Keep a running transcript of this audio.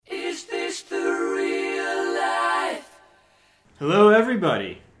Hello,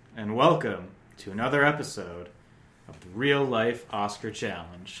 everybody, and welcome to another episode of the Real Life Oscar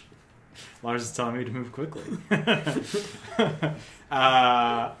Challenge. Lars is telling me to move quickly.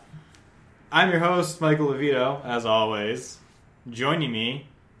 I'm your host, Michael Levito, as always. Joining me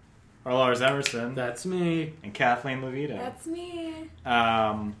are Lars Emerson. That's me. And Kathleen Levito. That's me.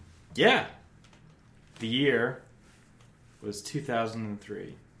 Yeah. The year was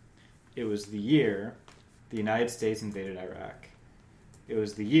 2003. It was the year the United States invaded Iraq. It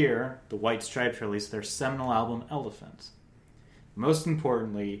was the year the White Stripes released their seminal album, Elephant. Most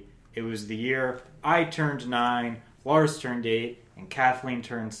importantly, it was the year I turned 9, Lars turned 8, and Kathleen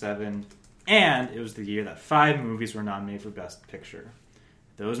turned 7. And it was the year that 5 movies were nominated for Best Picture.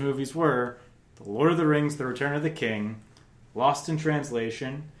 Those movies were The Lord of the Rings, The Return of the King, Lost in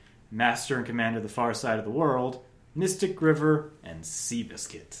Translation, Master and Commander of the Far Side of the World, Mystic River, and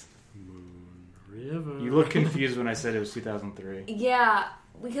Seabiscuit. River. You look confused when I said it was 2003. Yeah,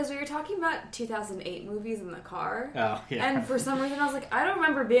 because we were talking about 2008 movies in the car. Oh, yeah. And for some reason I was like, I don't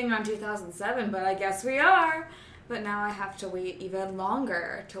remember being on 2007, but I guess we are. But now I have to wait even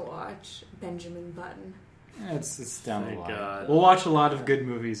longer to watch Benjamin Button. It's down the line. God. We'll watch a lot of good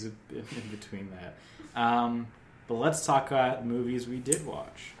movies in between that. But let's talk about the movies we did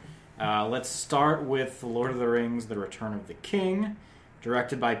watch. Let's start with The Lord of the Rings, The Return of the King,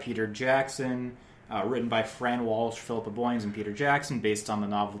 directed by Peter Jackson, written by Fran Walsh, Philippa Boyens, and Peter Jackson, based on the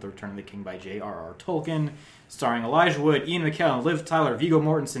novel The Return of the King by J.R.R. Tolkien, starring Elijah Wood, Ian McKellen, Liv Tyler, Viggo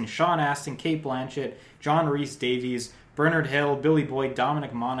Mortensen, Sean Astin, Cate Blanchett, John Rhys Davies, Bernard Hill, Billy Boyd,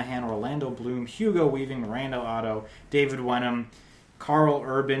 Dominic Monaghan, Orlando Bloom, Hugo Weaving, Miranda Otto, David Wenham, Carl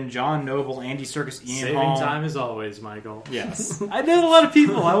Urban, John Noble, Andy Serkis, Ian Saving Holm. time as always, Michael. Yes. I know a lot of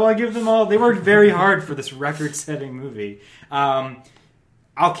people. I want to give them all. They worked very hard for this record-setting movie.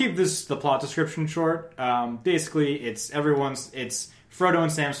 I'll keep the plot description short. Basically, it's Frodo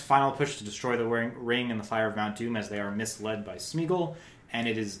and Sam's final push to destroy the ring in the Fire of Mount Doom as they are misled by Smeagol, and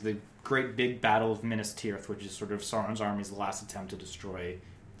it is the great big battle of Minas Tirith, which is sort of Sauron's army's last attempt to destroy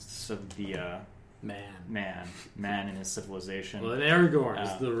the man in his civilization. Well, and Aragorn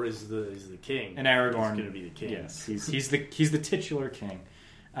is the king. And Aragorn is going to be the king. Yes, he's the titular king.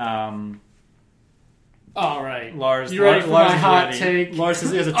 All right, Lars. You ready for Lars my is hot ready. take? Lars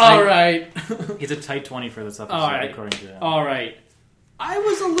is a tight. All right. He's a tight 20 for this episode, All right. according to him. All right. I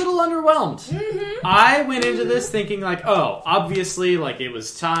was a little underwhelmed. Mm-hmm. I went into this thinking like, oh, obviously, like it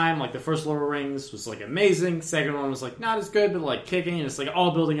was time. Like the first Lord of the Rings was like amazing. Second one was like not as good, but like kicking. And it's like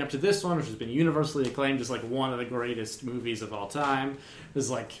all building up to this one, which has been universally acclaimed as like one of the greatest movies of all time. It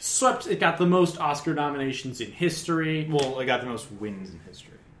was like swept. It got the most Oscar nominations in history. Well, it got the most wins in history.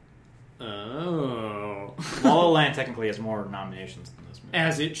 Oh. La La Land technically has more nominations than this movie.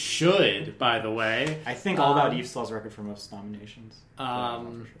 As it should, by the way. I think All About Eve still has a record for most nominations. For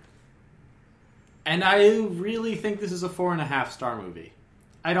sure. And I really think this is a 4.5-star movie.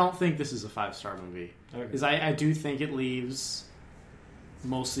 I don't think this is a 5-star movie. Because I do think it leaves,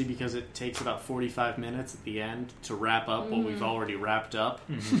 mostly because it takes about 45 minutes at the end to wrap up what we've already wrapped up.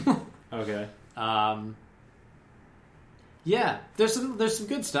 Mm-hmm. Okay. Yeah, there's some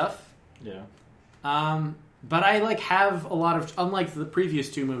good stuff. Yeah. But I have a lot of, unlike the previous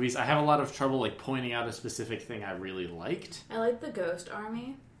 2 movies, I have a lot of trouble pointing out a specific thing I really liked. I like the Ghost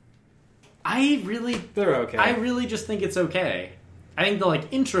Army. They're okay. I really just think it's okay. I think the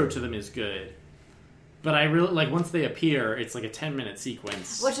intro to them is good. But I really once they appear, it's like a 10-minute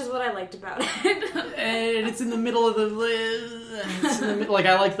sequence. Which is what I liked about it. And it's in the middle of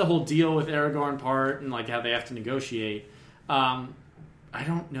I like the whole deal with Aragorn part and how they have to negotiate. I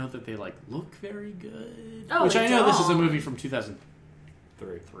don't know that they look very good. Oh, which I know don't. this is a movie from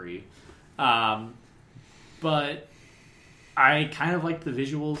 2003. But I kind of like the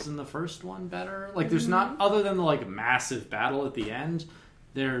visuals in the first one better. There's not, other than the massive battle at the end,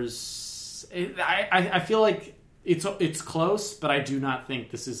 I feel like it's close, but I do not think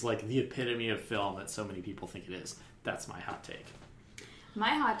this is the epitome of film that so many people think it is. That's my hot take. My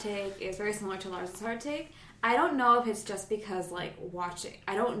hot take is very similar to Lars' hot take. I don't know if it's just because, watching...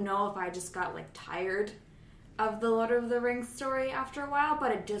 I don't know if I just got, tired of the Lord of the Rings story after a while,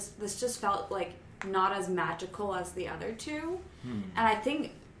 but this just felt, not as magical as the other 2. And I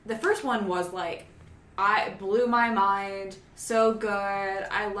think the first one was, I blew my mind, so good,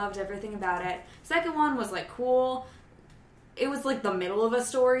 I loved everything about it. Second one was, cool. It was, the middle of a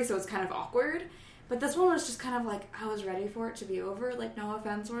story, so it's kind of awkward. But this one was just kind of I was ready for it to be over. No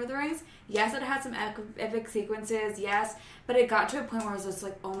offense, Lord of the Rings. Yes, it had some epic sequences, yes. But it got to a point where I was just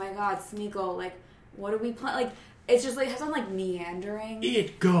oh my god, Smeagol, what do we plan? it's just like it has on like meandering.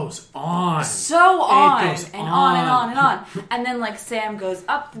 It goes on. So on. It goes and on and on and on. on. And then like Sam goes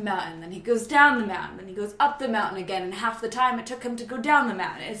up the mountain, then he goes down the mountain, then he goes up the mountain again, and half the time it took him to go down the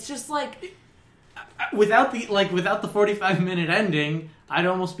mountain. It's just like without the 45-minute ending, I'd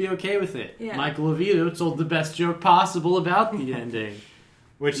almost be okay with it. Yeah. Michael Oviedo told the best joke possible about the ending.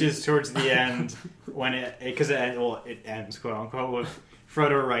 Which is towards the end when it ends, quote unquote, with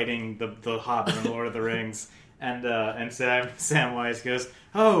Frodo writing the Hobbit and the Lord of the Rings, and Samwise goes,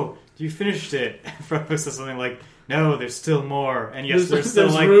 "Oh, you finished it?" And Frodo says something like, "No, there's still more." And yes, there's still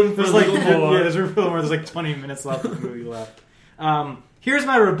like room for there's a like little more. Yeah, there's room for more. There's like 20 minutes left of the movie left. Here's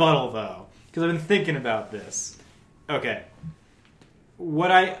my rebuttal though, because I've been thinking about this. Okay. What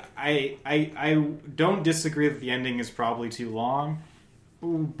I don't disagree that the ending is probably too long,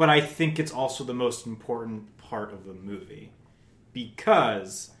 but I think it's also the most important part of the movie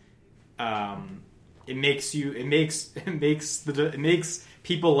because it makes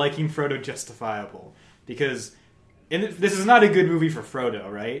people liking Frodo justifiable. Because this is not a good movie for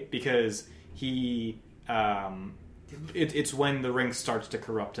Frodo, right? Because it's when the ring starts to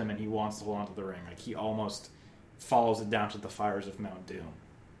corrupt him and he wants to hold on to the ring. Like he almost follows it down to the fires of Mount Doom.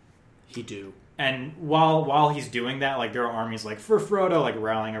 He do. And while he's doing that, like there are armies like for Frodo, like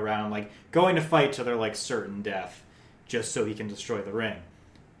rallying around, like going to fight to their like certain death, just so he can destroy the ring.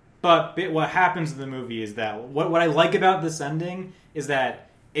 But what happens in the movie is that what I like about this ending is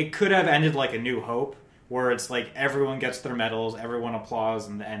that it could have ended like A New Hope, where it's like everyone gets their medals, everyone applauds,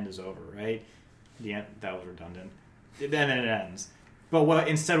 and the end is over, right? The end, that was redundant. And then it ends. But what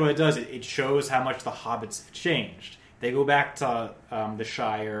it does, it shows how much the hobbits have changed. They go back to the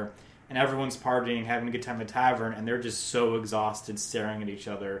Shire, and everyone's partying, having a good time at the tavern, and they're just so exhausted, staring at each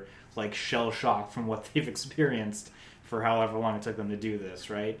other, like shell-shocked from what they've experienced for however long it took them to do this,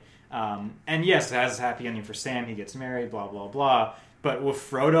 right? And yes, it has a happy ending for Sam. He gets married, blah, blah, blah. But with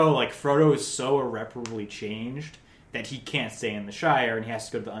Frodo, like, Frodo is so irreparably changed that he can't stay in the Shire, and he has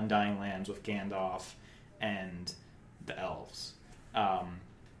to go to the Undying Lands with Gandalf and the elves.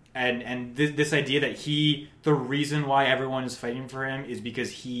 And this idea that the reason why everyone is fighting for him is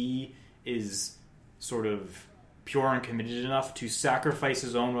because he is sort of pure and committed enough to sacrifice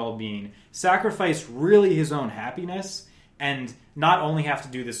his own well-being, sacrifice really his own happiness, and not only have to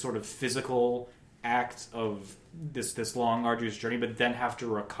do this sort of physical act of this long, arduous journey, but then have to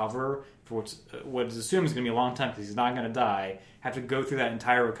recover for what is assumed is going to be a long time because he's not going to die, have to go through that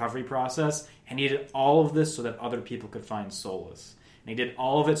entire recovery process, and he did all of this so that other people could find solace. And he did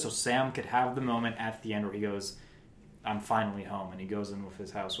all of it so Sam could have the moment at the end where he goes, "I'm finally home," and he goes in with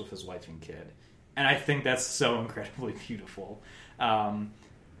his house with his wife and kid. And I think that's so incredibly beautiful. And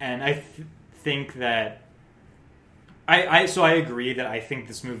I think that I agree that I think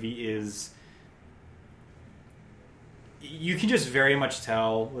this movie is... You can just very much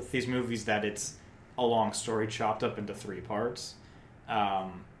tell with these movies that it's a long story chopped up into 3 parts.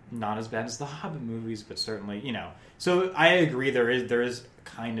 Not as bad as the Hobbit movies, but certainly, So I agree there is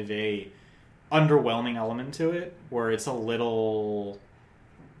kind of a underwhelming element to it, where it's a little...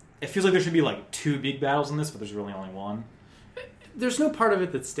 It feels like there should be like 2 big battles in this, but there's really only 1. There's no part of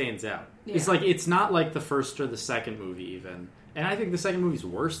it that stands out. Yeah. It's not like the first or the second movie even. And I think the second movie's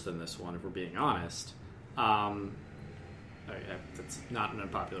worse than this one, if we're being honest. That's not an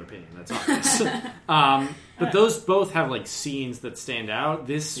unpopular opinion, that's obvious. But those both have like scenes that stand out.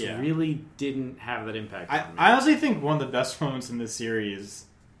 This really didn't have that impact on me. I honestly think one of the best moments in this series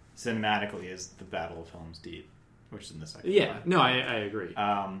cinematically is the Battle of Helm's Deep, which is in the second one. No, I agree.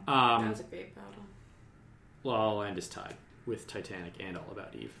 That was a great battle. La La Land is tied with Titanic and All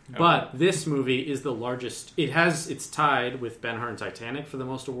About Eve. Okay. But this movie is the largest. It's tied with Ben-Hur and Titanic for the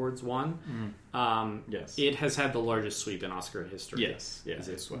most awards won. Mm-hmm. Yes. It has had the largest sweep in Oscar history. Yes.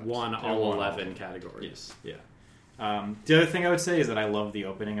 It's won all 11 categories. Yes. Yeah. The other thing I would say is that I love the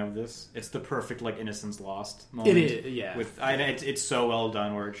opening of this. It's the perfect like Innocence Lost moment. It is, yeah. It's so well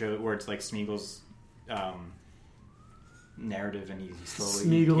done where it's like Smeagol's narrative, and he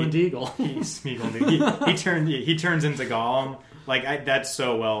slowly Smeagol and Deagle. He turns into Gollum. Like that's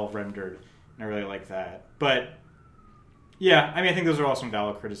so well rendered, and I really like that. But yeah, I think those are all some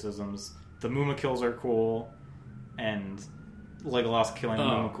valid criticisms. The Mooma kills are cool, and Legolas killing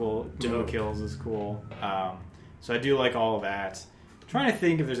Mooma kills is cool. So I do like all of that. I'm trying to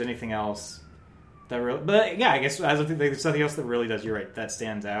think if there's anything else that really, but yeah, I guess as I think there's something else that really does. You're right, that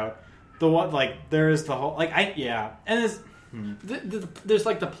stands out. The one there is the whole and there's. There's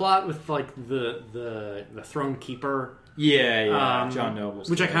like the plot with like the Throne Keeper, John Noble's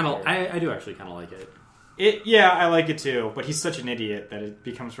which I do actually kind of like it. Yeah, I like it too, but he's such an idiot that it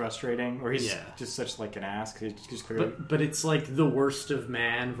becomes frustrating, or he's Yeah. just such like an ass. 'Cause it's just clearly... But it's like the worst of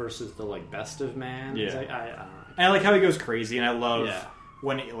man versus the like best of man. Yeah. It's like, I don't know. And I like how he goes crazy, and I love Yeah.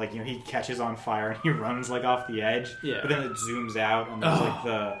 when he catches on fire and he runs like off the edge. Yeah. But then it zooms out and there's like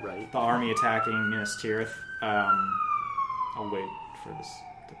the army attacking Minas Tirith. I'll wait for this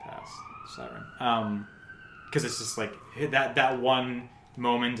to pass. Siren. Because it's just like that one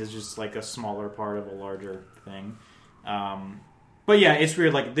moment is just like a smaller part of a larger thing. But yeah, it's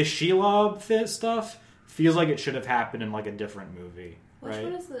weird. Like the Shelob stuff feels like it should have happened in like a different movie. Which right?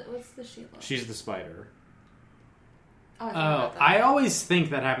 one is what's the Shelob? She's the spider. Oh, I always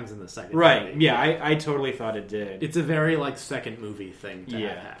think that happens in the second Right. movie. Yeah, I totally thought it did. It's a very like second movie thing to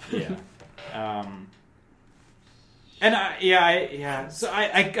have happen. Yeah. And so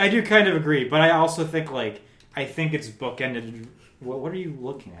I do kind of agree, but I also think I think it's bookended. What are you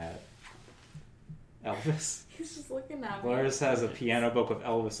looking at? Elvis? He's just looking at me. Lars has a piano book with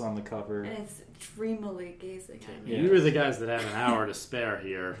Elvis on the cover. And it's dreamily gazing at me. Yeah. You are the guys that have an hour to spare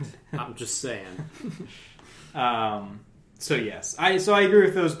here. I'm just saying. So yes, I agree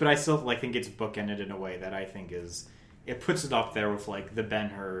with those, but I still think it's bookended in a way that I think it puts it up there with like the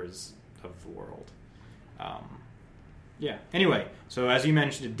Ben-Hurs of the world. Yeah. Anyway, so as you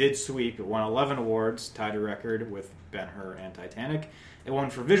mentioned, it did sweep. It won 11 awards, tied a record with Ben-Hur and Titanic. It won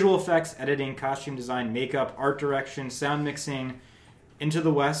for visual effects, editing, costume design, makeup, art direction, sound mixing. Into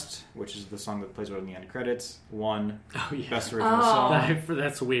the West, which is the song that plays right in the end credits, won Best Original Song.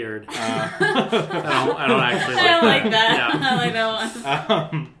 That's weird. I don't actually like I don't like that. Yeah. I like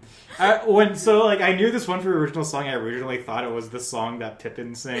that one. I knew this one for original song. I originally thought it was the song that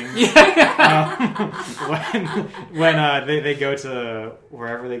Pippin sings. When they go to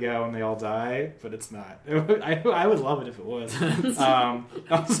wherever they go and they all die, but it's not. I would love it if it was.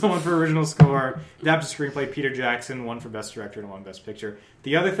 Also one for original score, adapted screenplay. Peter Jackson won for Best Director and won Best Picture.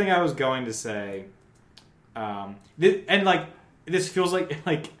 The other thing I was going to say, this feels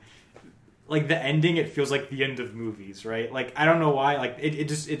like the ending, it feels like the end of movies, right? Like I don't know why. Like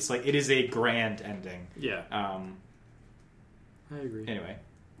it's like it is a grand ending. Yeah. I agree. Anyway,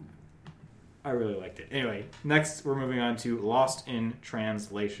 I really liked it. Anyway, next we're moving on to Lost in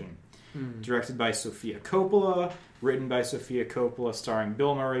Translation, directed by Sofia Coppola, written by Sofia Coppola, starring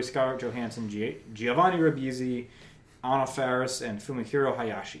Bill Murray, Scarlett Johansson, Giovanni Ribisi, Anna Faris, and Fumihiro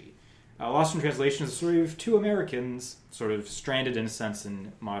Hayashi. Lost in Translation is the story of two Americans sort of stranded in a sense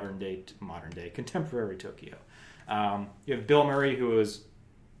in modern day contemporary Tokyo. You have Bill Murray, who is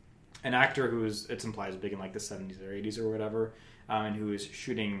an actor who is, it's implied, is big in like the 70s or 80s or whatever, and who is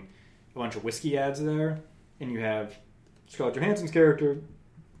shooting a bunch of whiskey ads there. And you have Scarlett Johansson's character,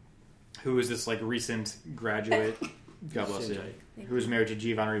 who is this like recent graduate, God bless you, who is married to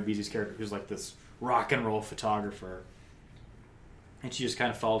Giovanni Ribisi's character, who's like this rock and roll photographer. And she just kind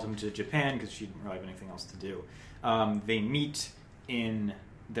of followed him to Japan because she didn't really have anything else to do. They meet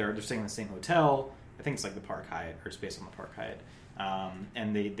they're staying in the same hotel. I think it's like the Park Hyatt, or it's based on the Park Hyatt.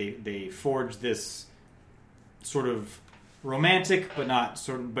 And they forge this sort of romantic but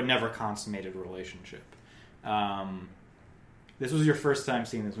never consummated relationship. This was your first time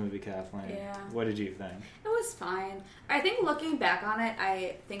seeing this movie, Kathleen. Yeah. What did you think? It was fine. I think looking back on it,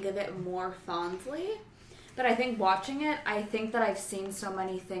 I think of it more fondly. But I think watching it, I think that I've seen so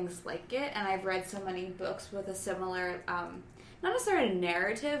many things like it, and I've read so many books with a similar, not necessarily a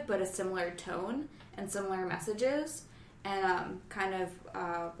narrative, but a similar tone and similar messages, and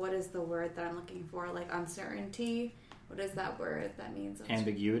what is the word that I'm looking for? Like uncertainty. What is that word that means?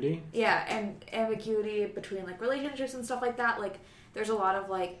 Ambiguity? Yeah, and ambiguity between like relationships and stuff like that. Like, there's a lot of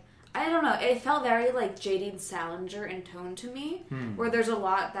like, I don't know, it felt very like J.D. Salinger in tone to me, where there's a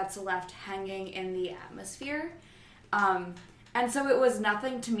lot that's left hanging in the atmosphere. And so it was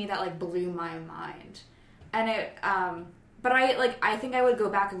nothing to me that like blew my mind. And but I think I would go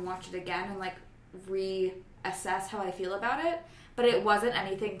back and watch it again and like reassess how I feel about it. But it wasn't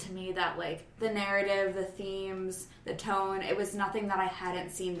anything to me that like the narrative, the themes, the tone, it was nothing that I hadn't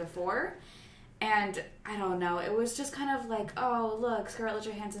seen before. And I don't know, it was just kind of like, oh, look, Scarlett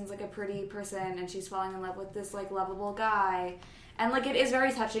Johansson's like a pretty person and she's falling in love with this like lovable guy. And like it is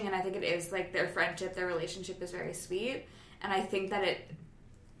very touching, and I think it is like their friendship, their relationship is very sweet. And I think that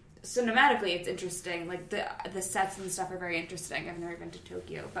cinematically it's interesting. Like the sets and stuff are very interesting. I've never been to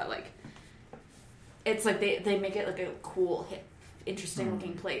Tokyo, but like it's like they make it like a cool, hip, interesting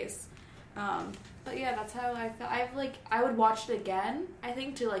looking place. But yeah, that's how I felt. I would watch it again, I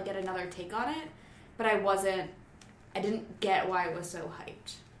think, to like get another take on it, but I didn't get why it was so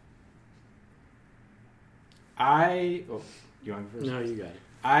hyped. You want to go first? No, you got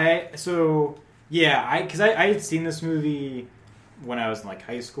it. So Yeah, because I had seen this movie when I was in like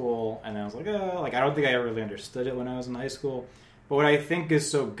high school, and I was like, oh, like I don't think I ever really understood it when I was in high school. But what I think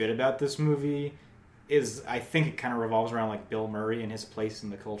is so good about this movie is I think it kind of revolves around like Bill Murray and his place in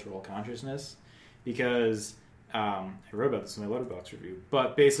the cultural consciousness. Because I wrote about this in my Letterboxd review,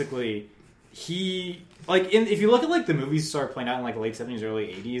 but basically he like if you look at like the movies started playing out in like the late 70s, early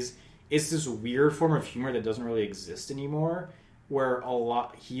 80s, it's this weird form of humor that doesn't really exist anymore. Where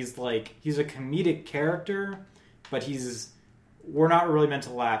he's a comedic character, but we're not really meant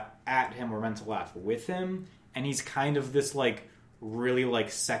to laugh at him, we're meant to laugh with him, and he's kind of this like really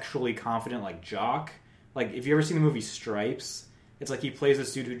like sexually confident like jock. Like if you ever seen the movie Stripes, it's like he plays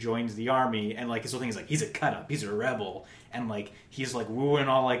this dude who joins the army, and like his whole thing is like he's a cut up, he's a rebel, and like he's like wooing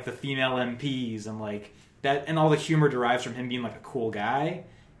all like the female MPs, and like that, and all the humor derives from him being like a cool guy,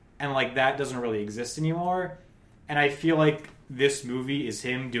 and like that doesn't really exist anymore. And I feel like this movie is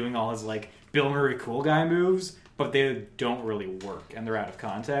him doing all his like Bill Murray cool guy moves, but they don't really work, and they're out of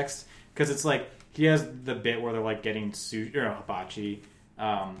context because it's like he has the bit where they're like getting hibachi.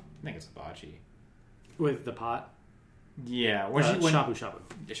 I think it's hibachi with the pot. Yeah, shabu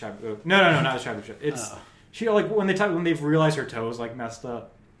shabu. No, not the shabu shabu. It's she like when they've realized her toe's like messed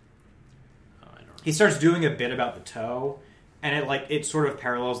up. Oh, I don't know. He starts doing a bit about the toe, and it sort of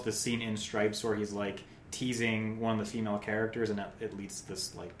parallels the scene in Stripes where he's like teasing one of the female characters, and it leads to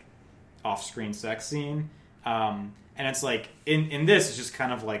this like off-screen sex scene. And it's like in this, it's just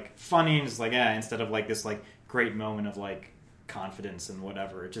kind of like funny, and it's like instead of like this like great moment of like confidence and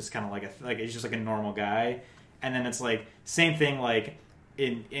whatever, it's just kind of like it's just like a normal guy. And then it's like same thing like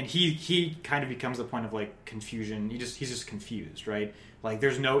he kind of becomes the point of like confusion. He's just confused, right? Like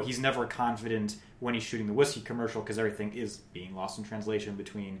he's never confident when he's shooting the whiskey commercial because everything is being lost in translation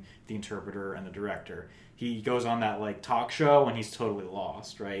between the interpreter and the director. He goes on that like talk show and he's totally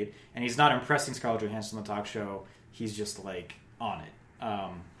lost, right? And he's not impressing Scarlett Johansson on the talk show. He's just like on it.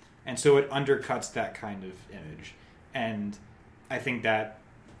 And so it undercuts that kind of image. And I think that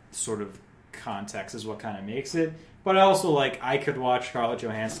sort of context is what kind of makes it. But also, like, I could watch Scarlett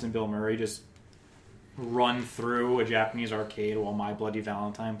Johansson and Bill Murray just run through a Japanese arcade while My Bloody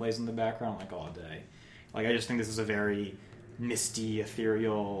Valentine plays in the background, like, all day. Like, I just think this is a very misty,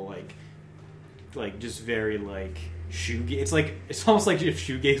 ethereal, like just very, like, shoegaze. It's almost like if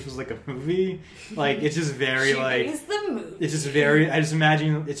shoegaze was, like, a movie. Like, it's just very, like... Shoegaze the movie. It's just very... I just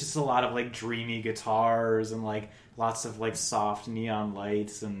imagine it's just a lot of, like, dreamy guitars and, like, lots of, like, soft neon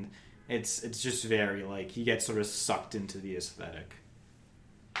lights, and it's just very, like, you get sort of sucked into the aesthetic.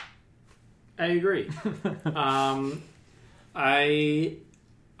 I agree. I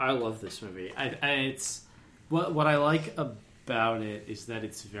love this movie. It's what I like about it is that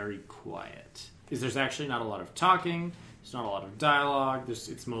it's very quiet. There's actually not a lot of talking. There's not a lot of dialogue.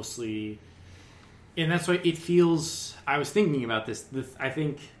 It's mostly, and that's why it feels. I was thinking about this. I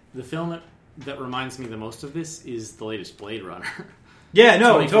think the film that reminds me the most of this is the latest Blade Runner. Yeah,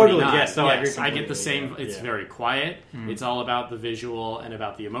 no, totally. Yes, no, yes, I get the same. It's very quiet. Mm-hmm. It's all about the visual and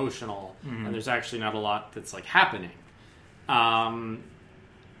about the emotional, and there's actually not a lot that's like happening.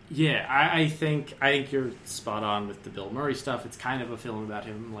 Yeah, I think you're spot on with the Bill Murray stuff. It's kind of a film about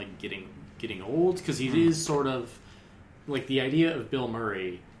him like getting old because he is sort of like the idea of Bill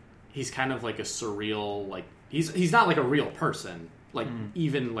Murray. He's kind of like a surreal, like he's not like a real person. Like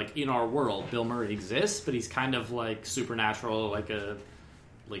even like in our world, Bill Murray exists, but he's kind of like supernatural, like a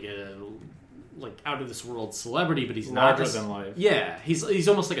out of this world celebrity. But he's larger than life. Yeah, he's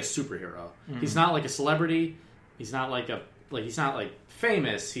almost like a superhero. He's not like a celebrity. He's not like he's not like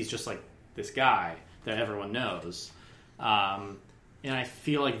famous. He's just like this guy that everyone knows. And I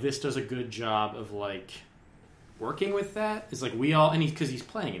feel like this does a good job of like working with that. It's like we all, and because he's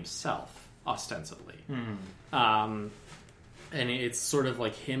playing himself ostensibly. And it's sort of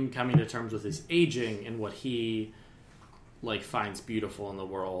like him coming to terms with his aging and what he like finds beautiful in the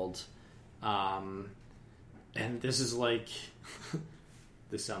world. And this is like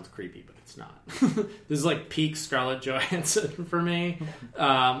this sounds creepy, but it's not. This is like peak Scarlett Johansson for me,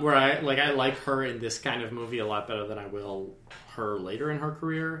 where I like her in this kind of movie a lot better than I will her later in her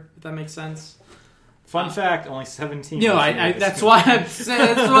career. If that makes sense. Fun fact: only 17. No, that's why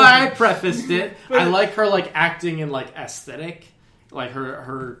I prefaced it. I like her like acting in like aesthetic, like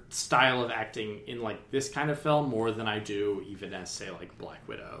her style of acting in like this kind of film more than I do even as say like Black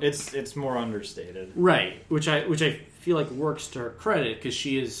Widow. It's more understated, right? Which I feel like works to her credit because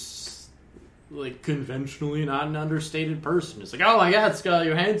she is like conventionally not an understated person. It's like, oh my God, Scarlett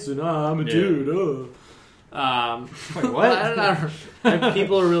Johansson, I'm a dude. Wait, what? I don't know.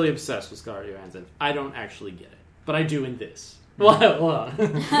 People are really obsessed with Scarlett Johansson. I don't actually get it, but I do in this. Well, no,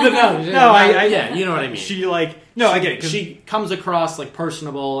 yeah, you know what I mean. She like I get it. She comes across like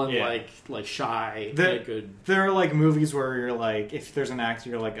personable and Yeah. like shy. Good. There are like movies where you're like, if there's an actor,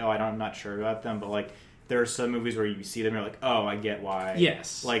 you're like, I'm not sure about them, but like there are some movies where you see them, you're like, I get why.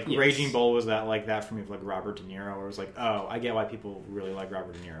 Yes. Like yes. Raging Bull was that like that for me with like Robert De Niro, where it was like, I get why people really like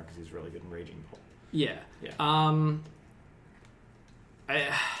Robert De Niro because he's really good in Raging Bull. Yeah. Yeah.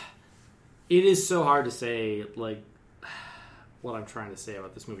 It is so hard to say like what I'm trying to say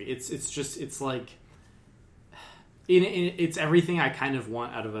about this movie. It's like it's everything I kind of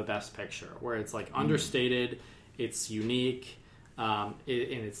want out of a Best Picture, where it's like understated, it's unique, and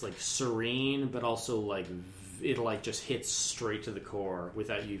it's like serene, but also like it like just hits straight to the core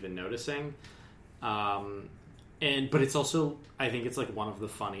without you even noticing. But it's also, I think it's like one of the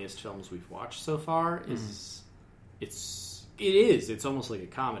funniest films we've watched so far. It's almost like a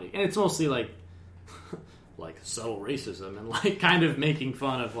comedy, and it's mostly like like subtle racism and like kind of making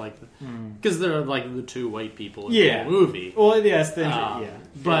fun of like because they're like the two white people in the movie. Well, yes, but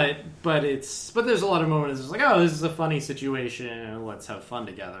there's a lot of moments it's like, this is a funny situation and let's have fun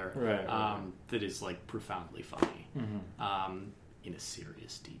together. Right. That is like profoundly funny in a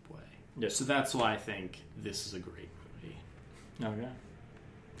serious, deep way. Yes. So that's why I think this is a great movie. Okay.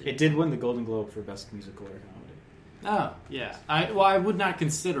 It did win the Golden Globe for Best Musical or Comedy. Oh, yeah. I would not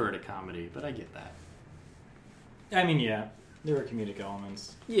consider it a comedy, but I get that. I mean, yeah, there were comedic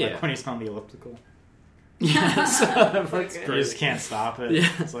elements. Yeah. Like when he's on the elliptical. Yes. That's You great. just can't stop it. Yeah.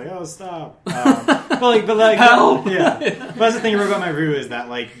 It's like, stop. But like, Help! Yeah. But that's the thing about my review is that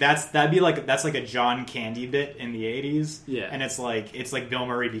like that's like a John Candy bit in the 80s. Yeah. And it's like Bill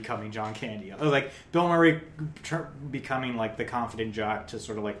Murray becoming John Candy. Or like Bill Murray becoming like the confident jock to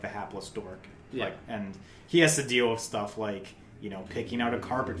sort of like the hapless dork. Yeah. Like, and he has to deal with stuff like, picking out a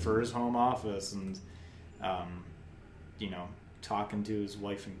carpet for his home office and talking to his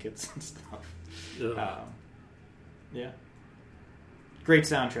wife and kids and stuff. Yeah. Great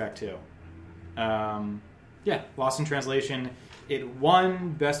soundtrack, too. Lost in Translation. It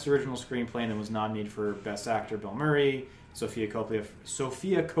won Best Original Screenplay and it was nominated for Best Actor, Bill Murray. Sofia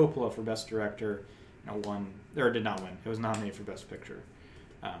Coppola for Best Director. Did not win. It was nominated for Best Picture.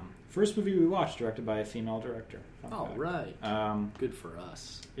 First movie we watched directed by a female director. Right. Good for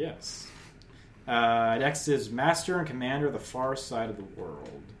us. Yes. Next is Master and Commander: The Far Side of the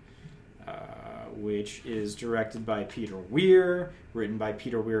World, which is directed by Peter Weir, written by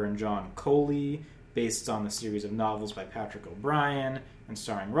Peter Weir and John Coley, based on the series of novels by Patrick O'Brien, and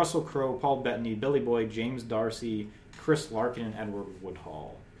starring Russell Crowe, Paul Bettany, Billy Boyd, James Darcy, Chris Larkin, and Edward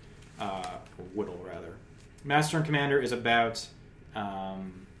Woodhull. Woodall, rather. Master and Commander is about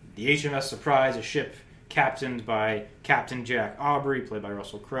the HMS Surprise, a ship captained by Captain Jack Aubrey, played by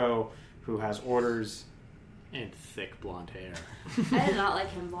Russell Crowe, who has orders and thick blonde hair. I did not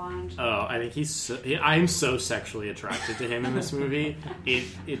like him blonde. Oh, I think I'm so sexually attracted to him in this movie.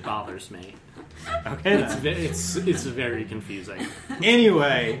 It bothers me. Okay, it's very confusing.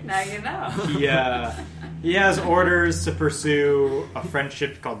 Anyway, Now you know. He has orders to pursue a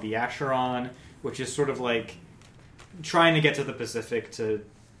friendship called the Acheron, which is sort of like trying to get to the Pacific to,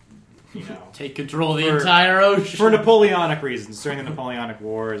 take control of the entire ocean for Napoleonic reasons during the Napoleonic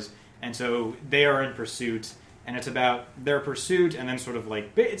Wars. And so they are in pursuit, and it's about their pursuit, and then sort of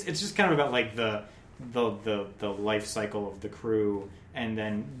like it's just kind of about like the life cycle of the crew, and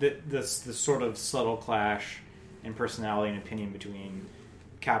then the sort of subtle clash in personality and opinion between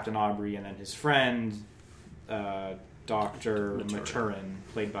Captain Aubrey and then his friend Dr. Maturin,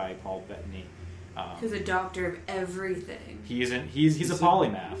 played by Paul Bettany. Who's a doctor of everything. He's a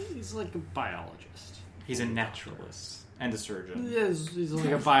polymath. He's like a biologist. He's a naturalist. And a surgeon. He's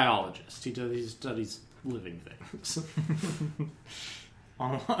like a biologist. He studies living things.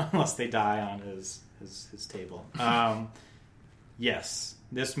 Unless they die on his table. Yes.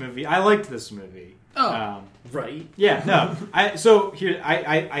 This movie. I liked this movie. Oh. Right. Yeah, no. I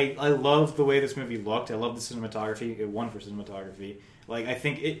love the way this movie looked. I love the cinematography. It won for cinematography. Like, I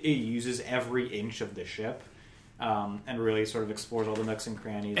think it uses every inch of the ship. And really sort of explores all the nooks and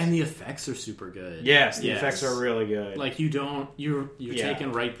crannies. And the effects are super good. Yes, the effects are really good. Like, you're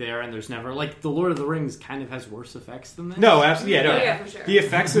taken right there, and there's never... Like, The Lord of the Rings kind of has worse effects than this. No, absolutely. Yeah, no. Yeah, for sure. The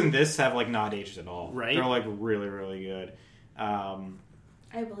effects in this have, like, not aged at all. Right. They're, like, really, really good. I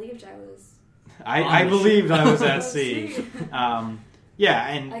believed I was... I believed I was at sea. Yeah,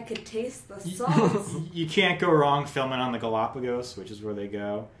 and... I could taste the salt. You can't go wrong filming on the Galapagos, which is where they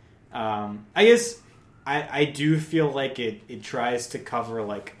go. I guess... I do feel like it tries to cover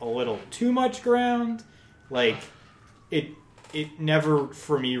like a little too much ground. Like it never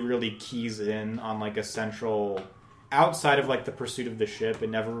for me really keys in on like a central outside of like the pursuit of the ship, it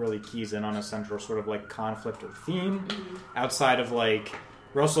never really keys in on a central sort of like conflict or theme. Outside of like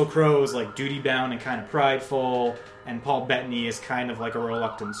Russell Crowe is like duty bound and kind of prideful, and Paul Bettany is kind of like a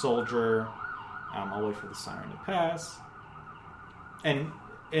reluctant soldier. I'll wait for the siren to pass, and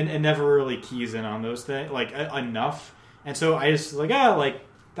never really keys in on those things like enough. And so I just like like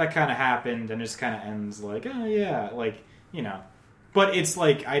that kind of happened, and it just kind of ends like like But it's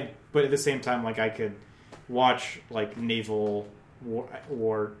like but at the same time, like I could watch like naval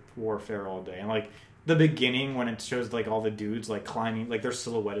warfare all day, and like the beginning when it shows like all the dudes like climbing, like they're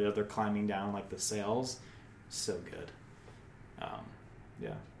silhouetted, they're climbing down like the sails, so good.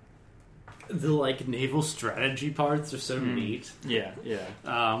 Yeah. The like naval strategy parts are so neat. Yeah.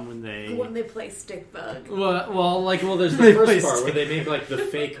 When they play stick bug. Well, there's the first part where they make like the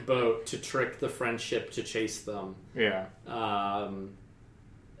fake boat to trick the French ship to chase them. Yeah.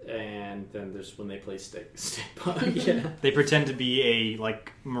 And then there's when they play stick bug. Yeah. They pretend to be a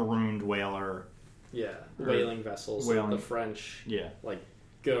like marooned whaler. Yeah, whaling vessels. The French. Yeah. Like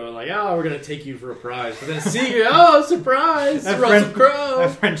go like, we're gonna take you for a prize, but then see, surprise, Russell Crowe.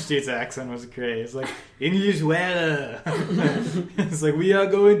 That French dude's accent was great. It's like English whaler. It's like, we are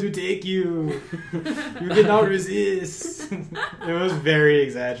going to take you. You cannot resist. It was very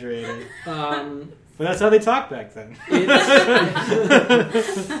exaggerated. But that's how they talked back then.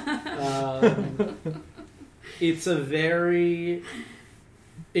 It's a very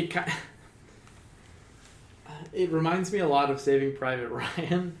It reminds me a lot of Saving Private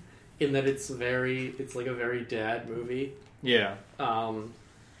Ryan in that it's like a very dad movie. Yeah.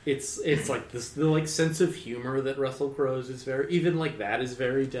 It's like this the like sense of humor that Russell Crowe's is very even like that is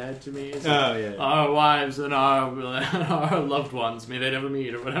very dad to me. It's like, our wives and our loved ones, may they never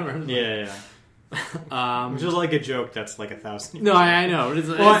meet or whatever. Yeah. Which is like a joke that's like 1,000 years No, I know. It's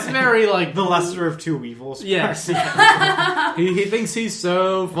very like the lesser of two evils. Yes. He thinks he's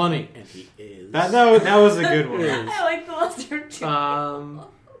so funny, and he is. That was a good one. I like the lesser of two evils.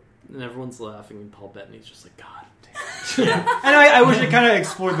 And everyone's laughing, and Paul Bettany's just like, God damn. Yeah. And I wish it kind of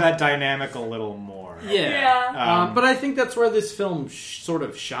explored that dynamic a little more. Yeah. But I think that's where this film sort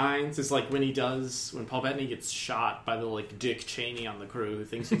of shines, is like when Paul Bettany gets shot by the like Dick Cheney on the crew who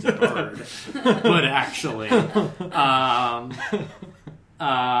thinks he's a bird, but actually,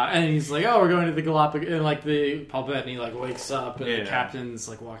 and he's like, we're going to the Galapagos, and like Paul Bettany like wakes up, and the captain's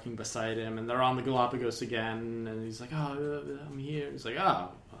like walking beside him, and they're on the Galapagos again, and he's like, I'm here. He's like,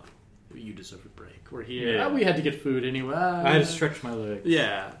 you deserve a break. We're here. Yeah. We had to get food anyway. I had to stretch my legs.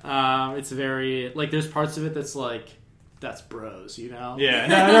 Yeah. It's very like there's parts of it that's like that's bros, Yeah.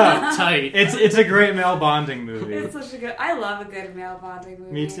 No. Tight. It's a great male bonding movie. It's such a good. I love a good male bonding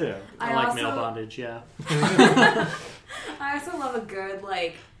movie. Me too. I like male bondage. Yeah. I also love a good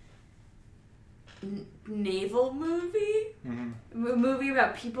like naval movie. Mm-hmm. A movie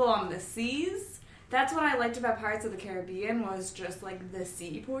about people on the seas. That's what I liked about Pirates of the Caribbean, was just like the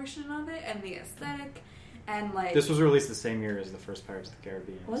sea portion of it and the aesthetic, and like this was released the same year as the first Pirates of the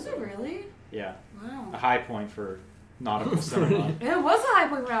Caribbean. Was it really? Yeah. Wow. A high point for nautical cinema. It was a high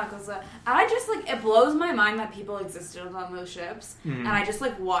point for nautical cinema. I just like it blows my mind that people existed on those ships, and I just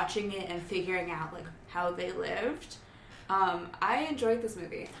like watching it and figuring out like how they lived. I enjoyed this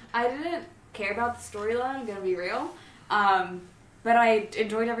movie. I didn't care about the storyline. I'm gonna be real. But I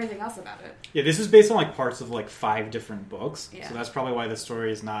enjoyed everything else about it. Yeah, this is based on like parts of like 5 different books, so that's probably why the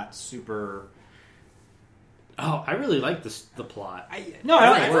story is not super. Oh, I really like the plot. It's a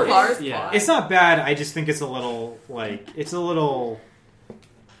Lars plot. It's not bad. I just think it's a little like the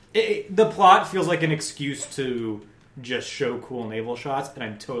plot feels like an excuse to just show cool naval shots, and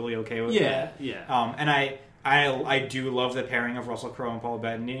I'm totally okay with that. Yeah. And I do love the pairing of Russell Crowe and Paul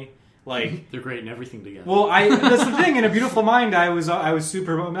Bettany. Like they're great in everything together. Well, that's the thing. In A Beautiful Mind, I was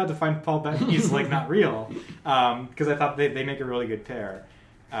super bummed to find Paul Bettany's like not real, because I thought they make a really good pair.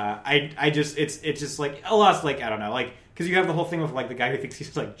 It's just like a lot's like I don't know, like because you have the whole thing with like the guy who thinks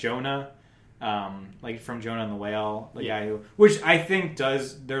he's like Jonah, like from Jonah and the Whale, the guy who, which I think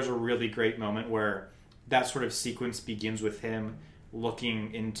there's a really great moment where that sort of sequence begins with him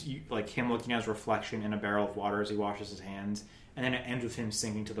looking into him looking at his reflection in a barrel of water as he washes his hands. And then it ends with him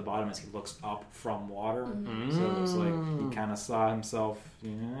sinking to the bottom as he looks up from water. Mm-hmm. So it's like he kind of saw himself,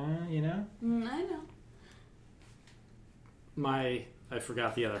 you know? I know. I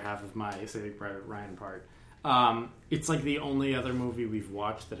forgot the other half of my Saving Private Ryan part. It's like the only other movie we've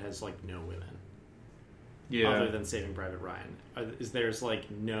watched that has like no women. Yeah. Other than Saving Private Ryan. There's like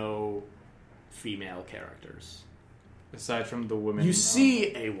no female characters. Aside from the woman. You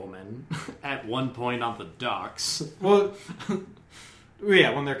see a woman at one point on the docks. Well,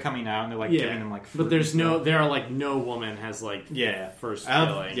 Yeah, when they're coming out and they're like giving them like fruit. But there's there are like no woman has like first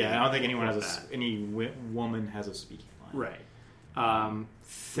feeling. Yeah, I don't think anyone has any woman has a speaking line. Right.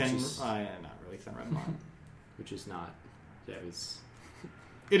 Thin, not really thin red line. Which is not. Yeah,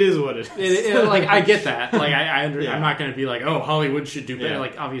 it is what it is. Like I get that. Like I understand. I'm not going to be like, oh, Hollywood should do better.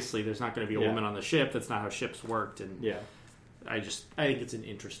 Like obviously, there's not going to be a woman on the ship. That's not how ships worked. And I think it's an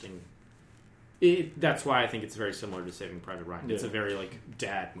interesting. That's why I think it's very similar to Saving Private Ryan. It's a very like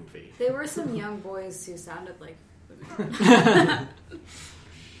dad movie. There were some young boys who sounded like women.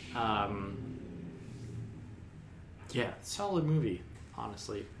 Solid movie.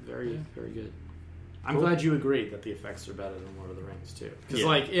 Honestly, very very good. I'm glad you agree that the effects are better than Lord of the Rings too. Because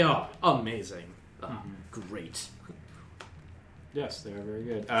amazing, great. Yes, they are very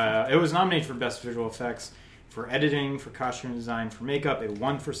good. It was nominated for Best Visual Effects, for editing, for costume design, for makeup. It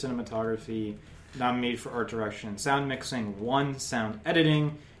won for cinematography. Nominated for art direction and sound mixing. Won sound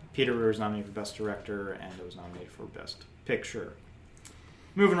editing. Peter Weir was nominated for Best Director, and it was nominated for Best Picture.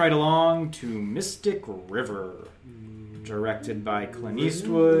 Moving right along to Mystic River, directed by Clint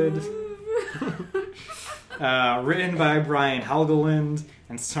Eastwood. Written by Brian Helgeland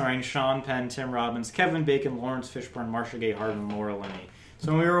and starring Sean Penn, Tim Robbins, Kevin Bacon, Lawrence Fishburne, Marcia Gay Harden, and Laura Linney.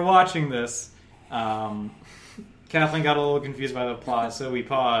 So when we were watching this, Kathleen got a little confused by the plot, so we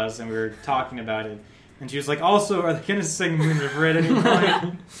paused and we were talking about it. And she was like, "Also, are they going to sing Moon River at any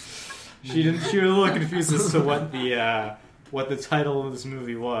point?" She was a little confused as to what the title of this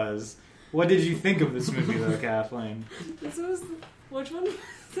movie was. What did you think of this movie, though, Kathleen? Which one was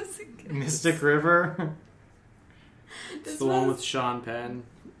this again? Mystic River. It's the one with Sean Penn,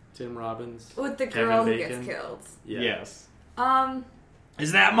 Tim Robbins, with the Kevin girl Bacon. who gets killed. Yeah. Yes.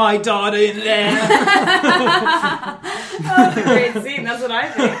 Is that my daughter in there? That was a great scene. That's what I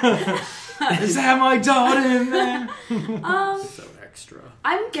think. Is that my daughter in there? So extra.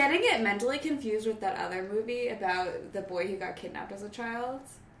 I'm getting it mentally confused with that other movie about the boy who got kidnapped as a child.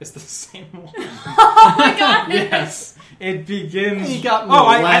 It's the same one. Oh my god! Yes, it begins. He got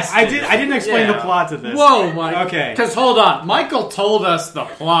I didn't explain the plot to this. Whoa, Mike. Okay. Because hold on, Michael told us the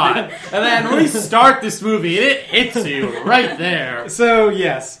plot, and then we start this movie, and it hits you right there. So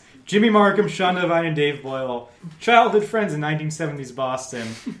yes, Jimmy Markham, Sean Devine, and Dave Boyle, childhood friends in 1970s Boston,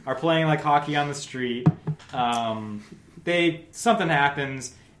 are playing like hockey on the street. Something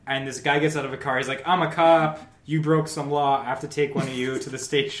happens, and this guy gets out of a car. He's like, "I'm a cop. You broke some law. I have to take one of you to the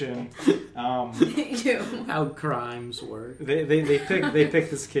station." How crimes work. They pick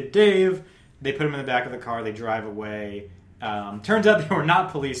this kid Dave. They put him in the back of the car. They drive away. Turns out they were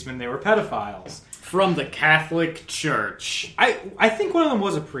not policemen. They were pedophiles from the Catholic Church. I think one of them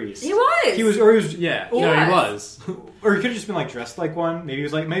was a priest. He was. He was. Yeah. He was. Or he could have just been like dressed like one. Maybe he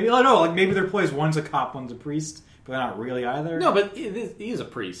was like maybe their plays one's a cop, one's a priest, but they're not really either. No, but he is a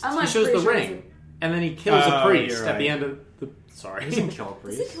priest. I'm he like shows the ring. And then he kills a priest at the end of the... Sorry. He doesn't kill a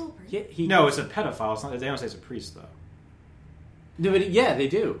priest. Does he kill a priest? Yeah, No, it's a pedophile. It's not, they don't say it's a priest, though. No, but they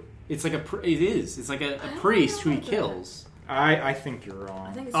do. It's like it is. It's like a priest who he kills. I think you're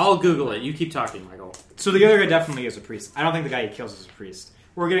wrong. I'll Google it. You keep talking, Michael. So the other guy definitely is a priest. I don't think the guy he kills is a priest.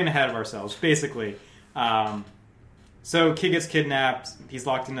 We're getting ahead of ourselves, basically. So kid gets kidnapped. He's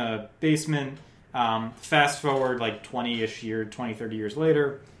locked in a basement. Fast forward like 20, 30 years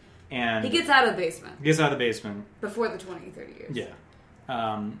later. And he gets out of the basement. He gets out of the basement. Before the 20, 30 years. Yeah.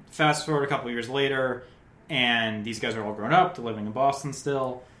 Fast forward a couple of years later, and these guys are all grown up. They're living in Boston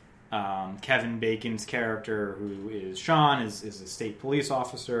still. Kevin Bacon's character, who is Sean, is a state police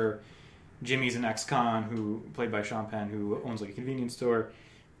officer. Jimmy's an ex-con, played by Sean Penn, who owns like a convenience store.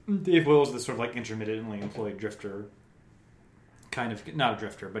 Dave Boyle is this sort of like intermittently employed drifter. Kind of, not a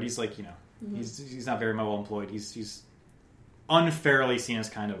drifter, but he's like, mm-hmm. he's not very well employed. He's unfairly seen as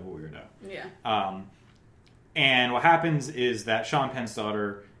kind of a weirdo. Yeah. And what happens is that Sean Penn's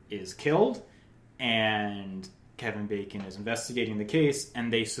daughter is killed, and Kevin Bacon is investigating the case,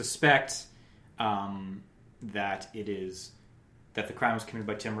 and they suspect that the crime was committed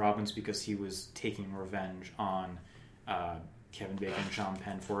by Tim Robbins because he was taking revenge on Kevin Bacon and Sean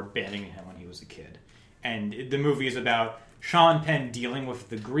Penn for abandoning him when he was a kid. And the movie is about Sean Penn dealing with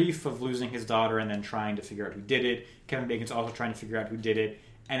the grief of losing his daughter and then trying to figure out who did it. Kevin Bacon's also trying to figure out who did it.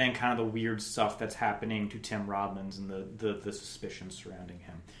 And then kind of the weird stuff that's happening to Tim Robbins and the suspicions surrounding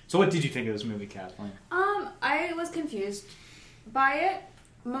him. So what did you think of this movie, Kathleen? I was confused by it,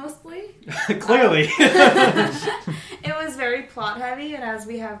 mostly. Clearly. It was very plot heavy, and as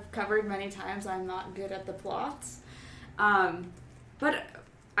we have covered many times, I'm not good at the plots. But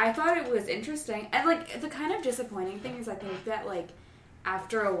I thought it was interesting. And, like, the kind of disappointing thing is I think that, like,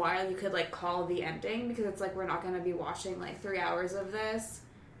 after a while you could, like, call the ending, because it's like, we're not going to be watching, like, 3 hours of this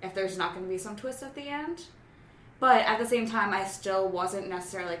if there's not going to be some twist at the end. But at the same time, I still wasn't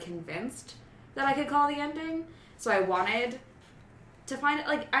necessarily convinced that I could call the ending. So I wanted to find it.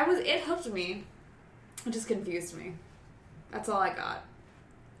 Like, it hooked me. It just confused me. That's all I got.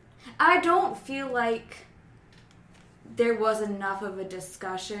 I don't feel like there was enough of a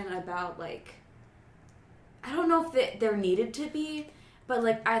discussion about, like, I don't know if there needed to be, but,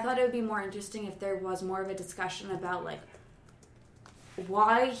 like, I thought it would be more interesting if there was more of a discussion about, like,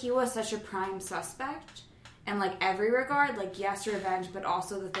 why he was such a prime suspect in, like, every regard. Like, yes, revenge, but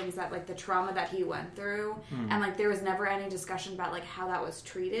also the things that, like, the trauma that he went through. And, like, there was never any discussion about, like, how that was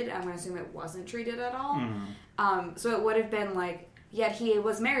treated. I'm going to assume it wasn't treated at all. So it would have been, like, yet he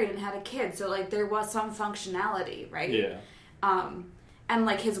was married and had a kid, so, like, there was some functionality, right? Yeah. And,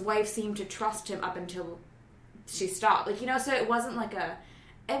 like, his wife seemed to trust him up until she stopped. Like, you know, so it wasn't like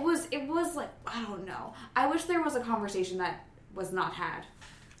it was like, I don't know. I wish there was a conversation that was not had.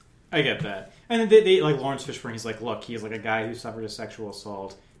 I get that. And they like, Lawrence Fishburne, he's like, look, he's like a guy who suffered a sexual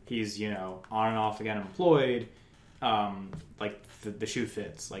assault. He's, you know, on and off again employed. Like, the shoe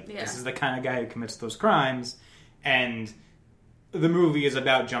fits. Like, This is the kind of guy who commits those crimes. And the movie is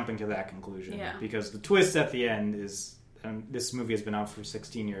about jumping to that conclusion. Yeah. Because the twist at the end is, and this movie has been out for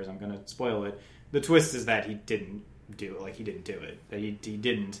 16 years, I'm going to spoil it. The twist is that he didn't do it. Like, he didn't do it. That he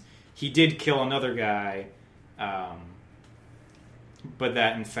didn't. He did kill another guy, but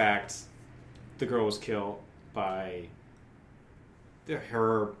that, in fact, the girl was killed by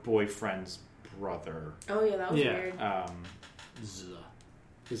her boyfriend's brother. Oh, yeah, that was weird.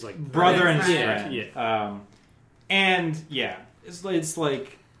 He's like brother and friend. friend. Yeah. And, yeah, it's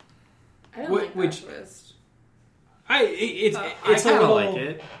like... I don't like that twist. It's I a little... like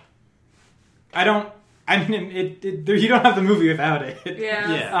it. I mean, you don't have the movie without it.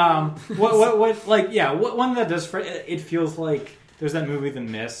 Yeah. One that does, it feels like there's that movie, The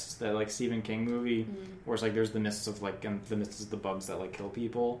Mist, that, like, Stephen King movie, where it's like there's the mists of, like, the mist is the bugs that, like, kill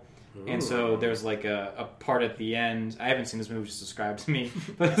people. Ooh. And so there's, like, a part at the end, I haven't seen this movie just described to me,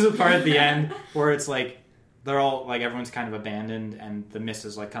 but there's a part at the end where it's like, they're all, like, everyone's kind of abandoned, and the mist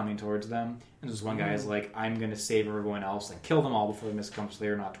is, like, coming towards them. And this one guy is like, I'm going to save everyone else and kill them all before the mist comes so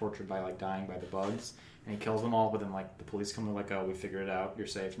they're not tortured by, like, dying by the bugs. And he kills them all, but then, like, the police come, they're like, oh, we figured it out, you're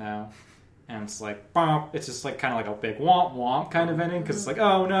safe now. And it's like, bump. It's just, like, kind of like a big womp womp kind of ending, because it's like,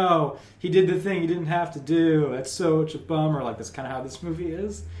 oh, no, he did the thing he didn't have to do. That's such a bummer. Like, that's kind of how this movie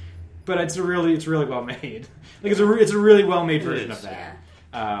is. But it's really well made. Like, it's a really well made version of that.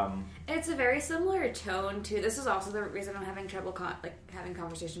 Yeah. It's a very similar tone to... This is also the reason I'm having trouble having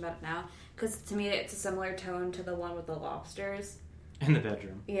conversation about it now. Because to me, it's a similar tone to the one with the lobsters. In the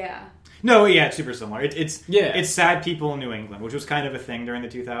bedroom. Yeah. No, yeah, it's super similar. It's sad people in New England, which was kind of a thing during the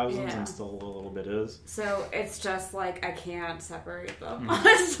 2000s and still a little bit is. So it's just like, I can't separate them,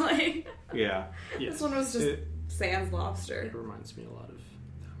 honestly. Yeah. Yes. This one was just sans lobster. It reminds me a lot of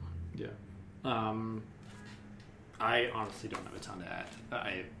that one. Yeah. I honestly don't have a ton to add.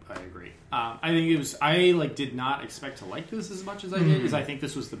 I agree. I think it was... I did not expect to like this as much as I did, because I think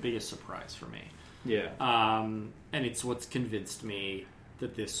this was the biggest surprise for me. Yeah. And it's what's convinced me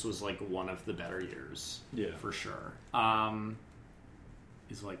that this was, like, one of the better years. Yeah. For sure.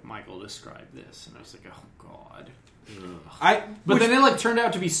 He's like, Michael, describe this. And I was like, oh, God. But then it, like, turned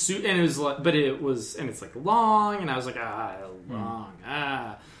out to be... and it was like... But it was... And it's, like, long. And I was like, long.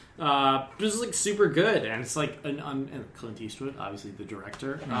 But it was, like, super good. And it's, like... and Clint Eastwood, obviously the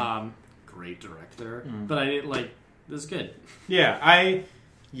director. Great director. But I didn't, like... This is good. Yeah,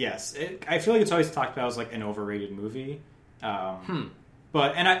 Yes, I feel like it's always talked about as, like, an overrated movie.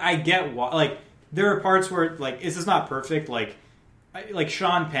 But, and I get why, like, there are parts where, like, this is not perfect, like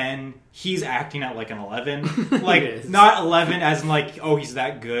Sean Penn, he's acting at, like, an 11. Like, not 11 as in, like, oh, he's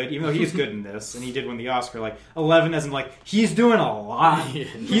that good, even though he's good in this, and he did win the Oscar. Like, 11 as in, like, he's doing a lot.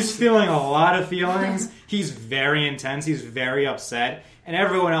 He's feeling a lot of feelings. He's very intense. He's very upset. And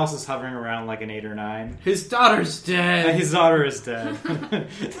everyone else is hovering around like an 8 or 9. His daughter's dead. His daughter is dead.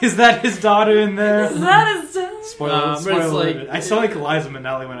 Is that his daughter in there? Is that his daughter? Spoiler alert. I sound like Eliza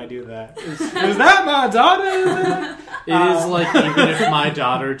Minnelli when I do that. Is that my daughter in there? It is like, even if my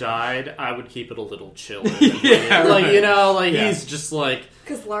daughter died, I would keep it a little chill. Yeah, like, right. You know, like, he's just like...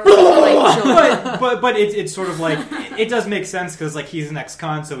 Because Lars is like children. But it's sort of like... It does make sense because, like, he's an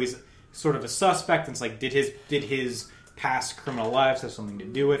ex-con, so he's sort of a suspect. And it's like, did his past criminal lives have something to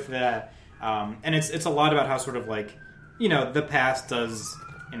do with that? And it's a lot about how sort of, like, you know, the past does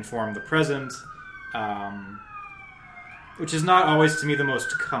inform the present, which is not always, to me, the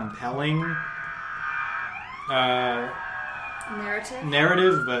most compelling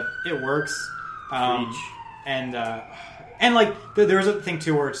narrative, but it works. Preach. And like there's a thing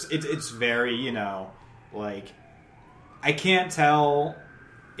too where it's very, you know, like I can't tell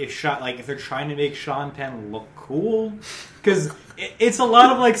if they're trying to make Sean Penn look cool, because it's a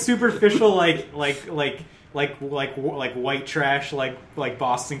lot of like superficial like white trash like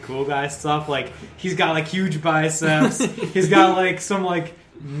Boston cool guy stuff. Like he's got like huge biceps. He's got like some like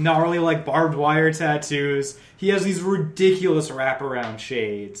gnarly like barbed wire tattoos. He has these ridiculous wraparound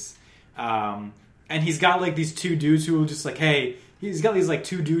shades. And he's got like these two dudes who will just like, hey, he's got these like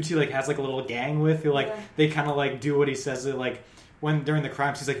two dudes he like has like a little gang with who like they kind of like do what he says. They like when during the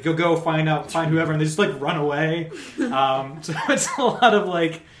crimes he's like, go find whoever, and they just like run away. So it's a lot of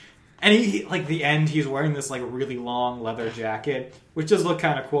like, and he like the end he's wearing this like really long leather jacket, which does look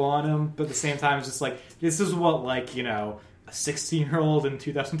kind of cool on him, but at the same time it's just like this is what like, you know, a 16-year-old in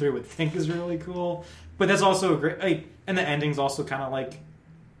 2003 would think is really cool. But that's also a great like, and the ending's also kind of like.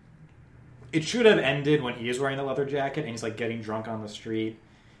 It should have ended when he is wearing the leather jacket and he's like getting drunk on the street.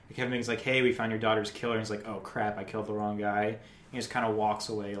 And Kevin Bacon's like, hey, we found your daughter's killer. And he's like, oh crap, I killed the wrong guy. And he just kind of walks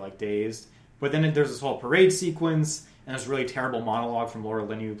away like dazed. But then there's this whole parade sequence and this really terrible monologue from Laura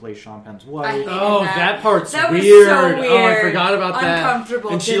Linney, who plays Sean Penn's wife. That part's that weird. Was so weird. Oh, I forgot about that. Uncomfortable.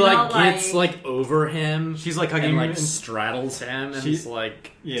 And she like gets like over him. She's like hugging and him like straddles him and she's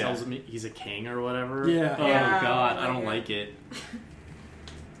like tells him he's a king or whatever. Yeah. Oh god, I don't like it.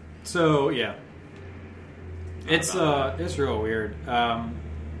 So yeah. It's real weird,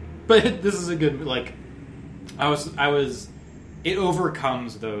 but this is a good like. It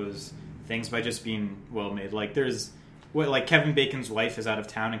overcomes those things by just being well made. Like like Kevin Bacon's wife is out of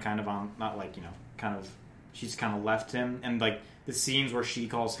town and kind of on not like, you know, kind of she's kind of left him, and like the scenes where she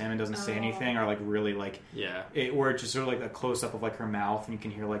calls him and doesn't say anything are like really like where it's just sort of like a close up of like her mouth and you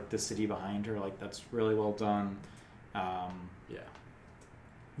can hear like the city behind her. Like that's really well done.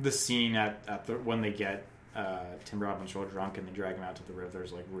 The scene at the when they get. Tim Robbins real drunk and they drag him out to the river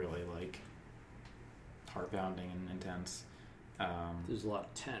is like really like heart pounding and intense. There's a lot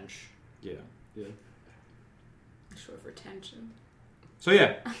of tension. Yeah. Short for tension. So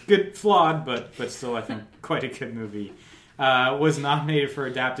yeah, good, flawed, but still I think quite a good movie. Was nominated for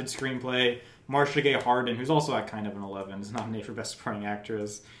adapted screenplay. Marcia Gay Harden, who's also at kind of an 11, is nominated for Best Supporting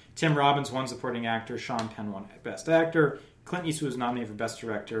Actress. Tim Robbins won Supporting Actor. Sean Penn won Best Actor. Clint Eastwood was nominated for Best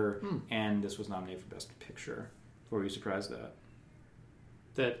Director, and this was nominated for Best Picture. Were you surprised at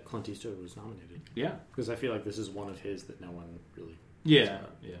that Clint Eastwood was nominated? Yeah, because I feel like this is one of his that no one really. Yeah.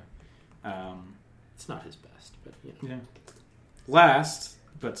 It's not his best, but you know. Yeah. Last,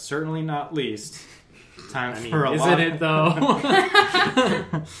 but certainly not least, for a isn't it though?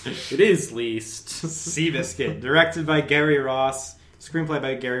 It is least. Seabiscuit, directed by Gary Ross, screenplay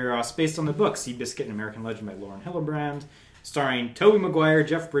by Gary Ross, based on the book Seabiscuit, an American Legend by Lauren Hillebrand. Starring Tobey Maguire,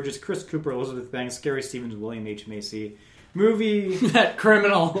 Jeff Bridges, Chris Cooper, Elizabeth Banks, Gary Stevens, William H. Macy. Movie... that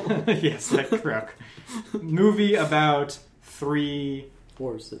criminal. Yes, that crook. Movie about three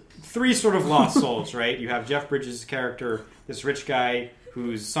sort of lost souls, right? You have Jeff Bridges' character, this rich guy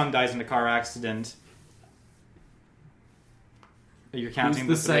whose son dies in a car accident. You're counting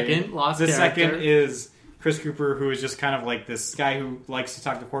Who's the second lost The character? second is Chris Cooper, who is just kind of like this guy who likes to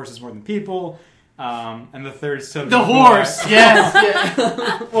talk to horses more than people. And the third is Tobey Maguire. Horse, yes.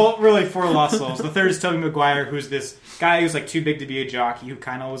 Yeah. Well, really, four lost souls. The third is Tobey Maguire, who's this guy who's like too big to be a jockey, who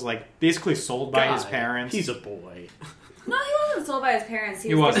kind of was like basically sold by his parents. He's a boy. No, he wasn't sold by his parents.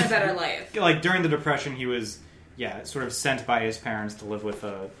 He was given a better life. Like during the Depression, he was sort of sent by his parents to live with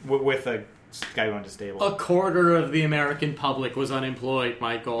a guy who owned a stable. A quarter of the American public was unemployed,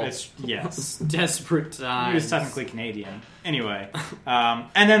 Michael. Yes. Desperate times. He was technically Canadian. Anyway.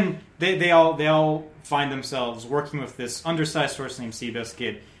 And then they all find themselves working with this undersized horse named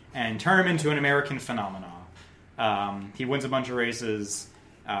Seabiscuit and turn him into an American phenomenon. He wins a bunch of races.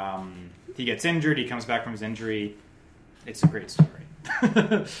 He gets injured. He comes back from his injury. It's a great story.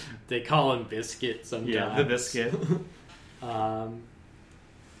 They call him Biscuit sometimes. Yeah, the Biscuit.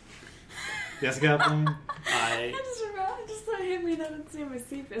 Yes, Kathleen? I just thought it hit me that its name was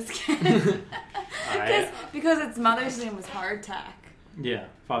Seabiscuit. Because its mother's name was Hardtack. Yeah,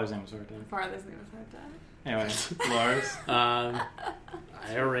 father's name was Hardtack. Father's name was Hardtack. Anyway, Lars?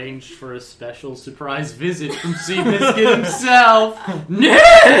 I arranged for a special surprise visit from Seabiscuit himself. Nay!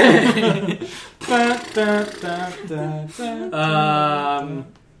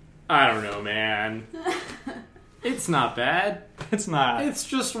 I don't know, man. It's not bad. It's not. It's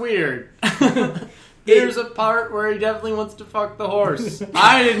just weird. There's a part where he definitely wants to fuck the horse.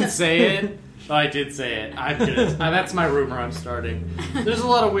 I didn't say it. Oh, I did say it. That's my rumor I'm starting. There's a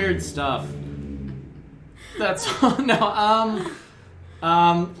lot of weird stuff. That's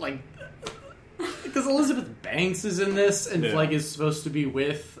like because Elizabeth Banks is in this and like is supposed to be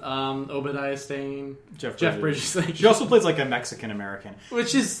with Obadiah Stane, Jeff Bridges. She also plays like a Mexican American,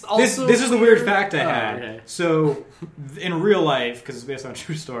 which is also this is the weird fact I had. Okay. So in real life, because it's based on a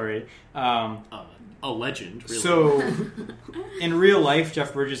true story, a legend. Really. So in real life,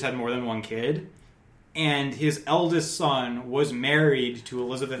 Jeff Bridges had more than one kid. And his eldest son was married to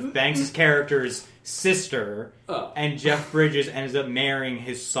Elizabeth Banks' character's sister, and Jeff Bridges ended up marrying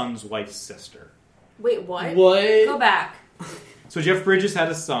his son's wife's sister. Wait, what? What? Go back. So Jeff Bridges had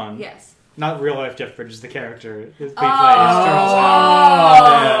a son. Yes. Not real life Jeff Bridges, the character. His Oh. Charles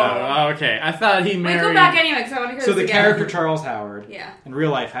Howard. Oh, okay. I thought he married... Wait, go back anyway, because I want to hear So this the again. character Charles Howard, Yeah. in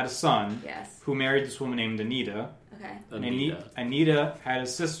real life, had a son Yes. who married this woman named Anita. Okay. And Anita had a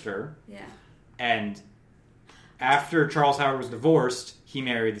sister. Yeah. And after Charles Howard was divorced, he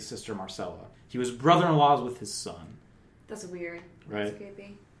married the sister Marcella. He was brother-in-law with his son. That's weird. Right. That's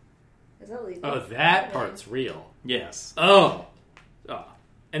creepy. Is that legal? Oh, that part's real. Yes. Oh.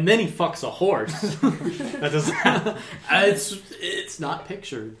 And then he fucks a horse. That doesn't happen. It's not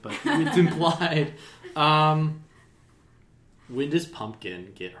pictured, but it's implied. When does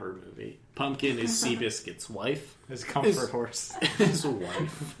Pumpkin get her movie? Pumpkin is Seabiscuit's wife. His comfort horse. His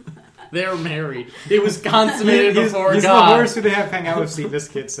wife. They're married. It was consummated before he's God. the horse who they have hang out with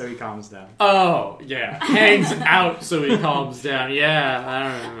Seabiscuit so he calms down. Oh, yeah. Hangs out so he calms down.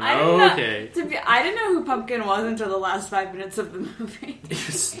 Yeah, I don't know. Okay. I didn't know who Pumpkin was until the last 5 minutes of the movie.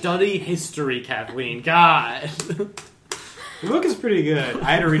 Study history, Kathleen. God. The book is pretty good.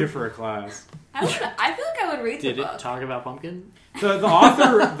 I had to read it for a class. I feel like I would read the Did book. it talk about Pumpkin? The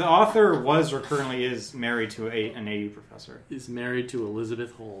author was or currently is married to an AU professor. Is married to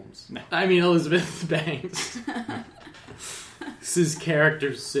Elizabeth Holmes. No. I mean Elizabeth Banks. This is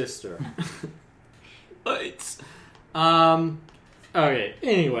character's sister. But, okay,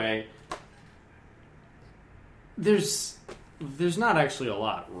 anyway. There's not actually a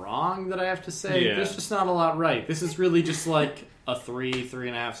lot wrong that I have to say. Yeah. There's just not a lot right. This is really just like a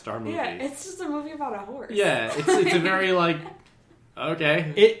 3.5 star movie. Yeah, it's just a movie about a horse. Yeah, it's a very like,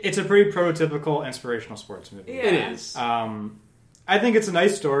 okay. It's a pretty prototypical inspirational sports movie. Yeah. It is. I think it's a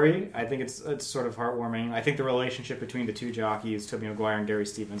nice story. I think it's sort of heartwarming. I think the relationship between the two jockeys, Tobey Maguire and Gary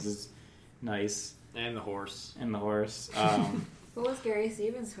Stevens, is nice. And the horse. And the horse. What was Gary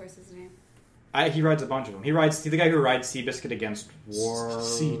Stevens' horse's name? He rides a bunch of them. He's the guy who rides Seabiscuit against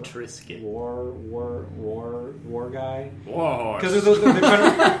Seatriscuit. War guy. War. Because they're trying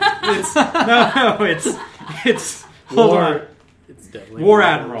to, it's War. It's definitely War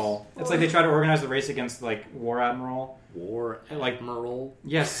Admiral. It's like they try to organize the race against like War Admiral. War Admiral.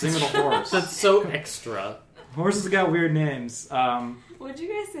 Yes, same with a horse. That's so extra. Horses got weird names. What'd you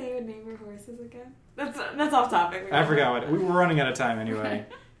guys say you would name your horses again? That's off topic. I forgot what we were running out of time anyway.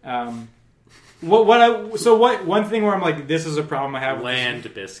 One thing where I'm like, this is a problem I have with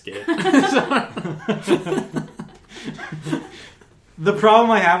Land Biscuit. The problem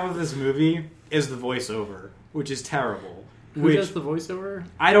I have with this movie is the voiceover, which is terrible. Who does the voiceover?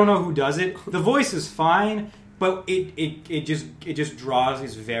 I don't know who does it. The voice is fine, but it just draws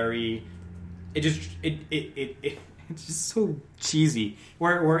these very it's just so cheesy.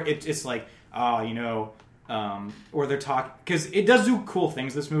 Where it's like, or they're talking, because it does do cool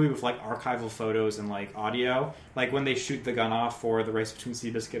things, this movie, with like archival photos and like audio, like when they shoot the gun off for the race between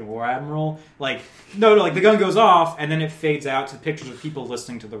Seabiscuit and War Admiral, like like the gun goes off and then it fades out to pictures of people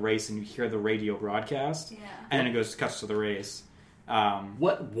listening to the race and you hear the radio broadcast, and then it cuts to the race.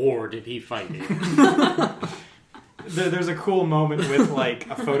 What war did he fight in? There's a cool moment with like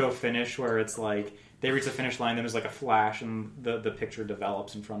a photo finish where it's like they reach the finish line, then there's like a flash, and the picture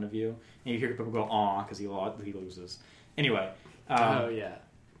develops in front of you, and you hear people go "aw" because he loses. Anyway, oh yeah,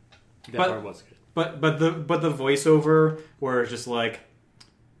 that part was good. But the voiceover where it's just like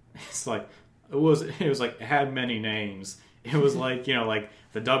it was like it had many names. It was like like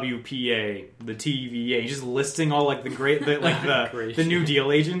the WPA, the TVA, just listing all like the New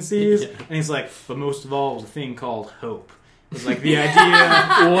Deal agencies, and he's like, but most of all, was a thing called hope. It's like the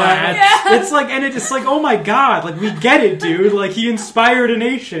idea. What? It's like, and it's like, oh my god, like we get it, dude. Like he inspired a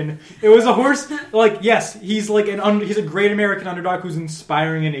nation. It was a horse. Like yes, he's like he's a great American underdog who's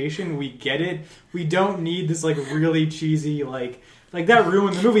inspiring a nation. We get it. We don't need this like really cheesy like that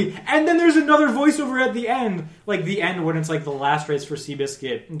ruined the movie. And then there's another voiceover at the end, like the end when it's like the last race for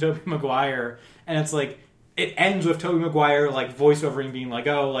Seabiscuit and Tobey Maguire, and it's like it ends with Tobey Maguire like voiceovering, being like,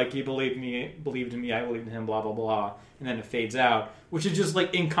 oh, like he believed in me, I believed in him, blah blah blah. And then it fades out, which is just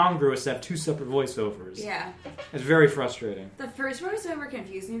like incongruous to have two separate voiceovers. Yeah. It's very frustrating. The first voiceover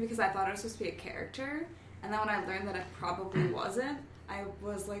confused me because I thought it was supposed to be a character, And then when I learned that it probably wasn't, I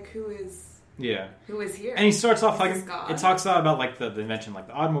was like, who is here? And he starts off like, God? it talks about like the invention, like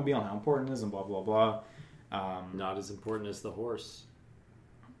the automobile and how important it is and blah, blah, blah. Not as important as the horse.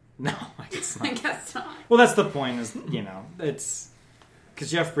 No, I guess not. I guess not. Well, that's the point is, it's... Because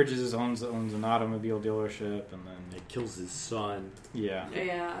Jeff Bridges owns an automobile dealership, and then... It kills his son. Yeah.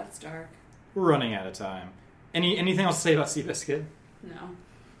 Yeah, it's dark. We're running out of time. Anything else to say about Seabiscuit?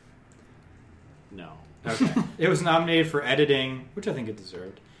 No. Okay. It was nominated for editing, which I think it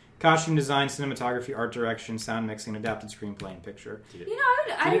deserved. Costume design, cinematography, art direction, sound mixing, adapted screenplay, and picture.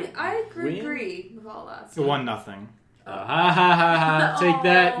 I agree with all that stuff. It won nothing. Take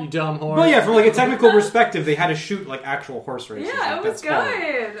that, you dumb horse. Well, yeah, from like a technical perspective, they had to shoot like actual horse races. Yeah, like, it was that's hard.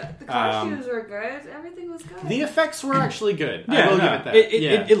 good. The costumes were good. Everything was good. The effects were actually good. Yeah, I will give it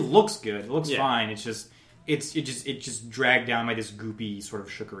that. It looks good. It looks fine. It's just it just dragged down by this goopy sort of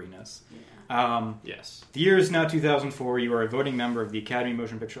sugariness. Yeah. Yes. The year is now 2004. You are a voting member of the Academy of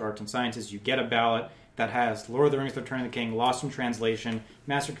Motion Picture Arts and Sciences. You get a ballot that has Lord of the Rings: The Return of the King, Lost in Translation,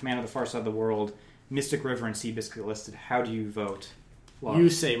 Master and Commander: The Far Side of the World, Mystic River, and Seabiscuit listed. How do you vote? Lars? You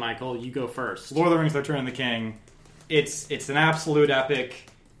say, Michael. You go first. Lord of the Rings: The Return of the King. It's an absolute epic.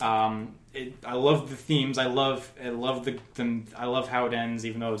 I love the themes. I love I love how it ends,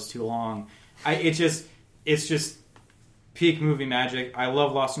 even though it's too long. It's just peak movie magic. I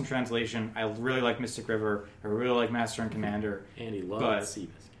love Lost in Translation. I really like Mystic River. I really like Master and Commander. And he loves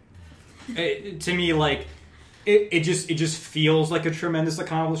Seabiscuit. To me, like it just feels like a tremendous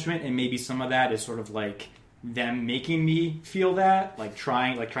accomplishment, and maybe some of that is sort of like them making me feel that, like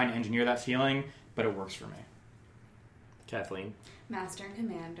trying to engineer that feeling, but it works for me. Kathleen. Master and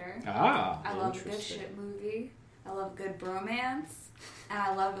Commander. I love a good shit movie. I love good bromance, and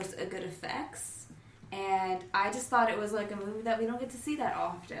I love a good effects. And I just thought it was like a movie that we don't get to see that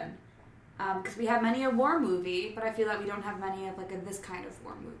often, because we have many a war movie, but I feel like we don't have many of like this kind of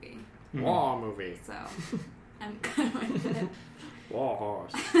war movie. War movie. So I'm kind of into it. War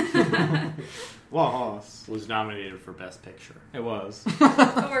Horse. War Horse was nominated for Best Picture. It was.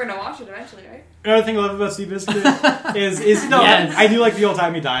 But we're gonna watch it eventually, right? Another thing I love about Seabiscuit is no, Yes. I do like the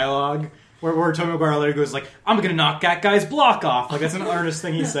old-timey dialogue where Tobey Maguire later goes like, "I'm gonna knock that guy's block off." Like that's an earnest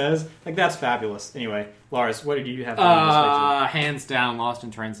thing he says. Like that's fabulous. Anyway, Lars, what did you have? Hands down, Lost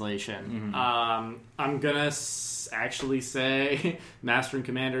in Translation. Mm-hmm. I'm gonna actually say Master and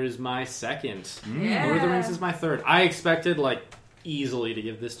Commander is my second. Yeah. Lord of the Rings is my third. I expected easily to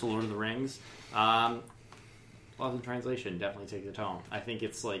give this to Lord of the Rings. Lost in Translation definitely takes it home. I think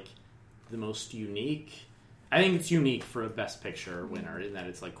it's the most unique. I think it's unique for a Best Picture winner in that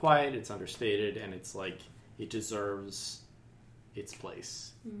it's quiet, it's understated, and it's it deserves its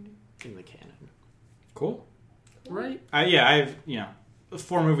place in the canon. Cool. Right? I have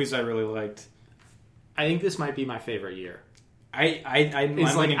 4 movies I really liked. I think this might be my favorite year. I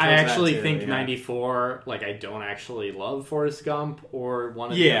actually think 94. I don't actually love Forrest Gump or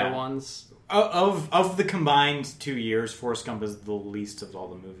one of the other ones. Of the combined 2 years, Forrest Gump is the least of all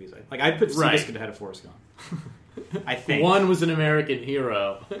the movies. I'd put Seabiscuit ahead of Forrest Gump. I think one was an American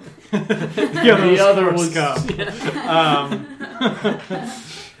hero. the other was Gump.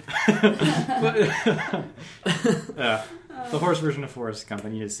 The horse version of Forrest Gump. I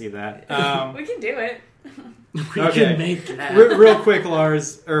need to see that. We can do it. We can make that. Real quick,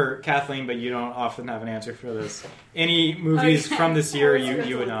 Lars or Kathleen, but you don't often have an answer for this. Any movies from this year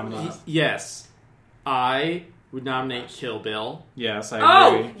you would nominate? Yes, I would nominate Kill Bill. Yes, I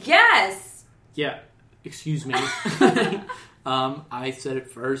agree. Oh, yes. Yeah. Excuse me. I said it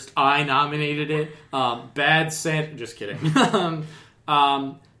first. I nominated it. Bad Santa. Just kidding.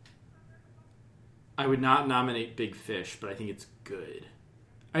 I would not nominate Big Fish, but I think it's good.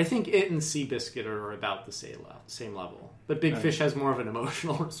 I think it and Seabiscuit are about the same level. But Big Fish has more of an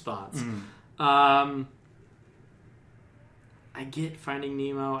emotional response. I get Finding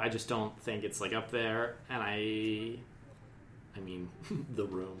Nemo. I just don't think it's up there. And I mean, The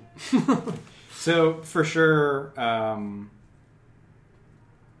Room. So, for sure,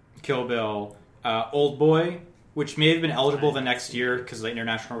 Kill Bill, Old Boy, which may have been eligible the next year because the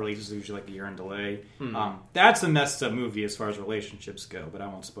international releases are usually a year in delay. That's a messed up movie as far as relationships go, but I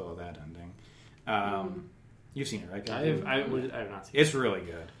won't spoil that ending. You've seen it, right? I have not seen it. It's really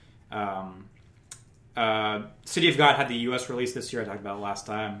good. City of God had the U.S. release this year. I talked about it last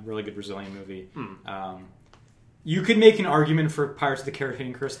time. Really good Brazilian movie. You could make an argument for Pirates of the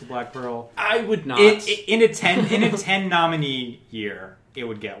Caribbean: Curse of the Black Pearl. I would not. In a 10 nominee year, it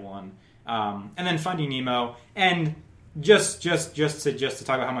would get one. And then Finding Nemo, and just to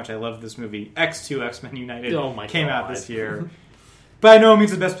talk about how much I love this movie, X2 X-Men United came out this year. By no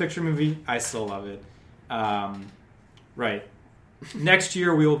means the best picture movie. I still love it. Right. Next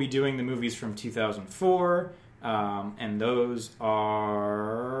year we will be doing the movies from 2004, and those are...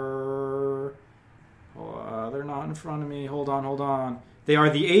 they're not in front of me. Hold on. They are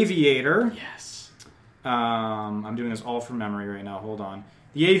The Aviator. Yes. I'm doing this all from memory right now. Hold on.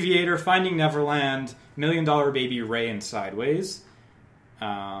 The Aviator, Finding Neverland, $1 Million Baby, Ray, and Sideways.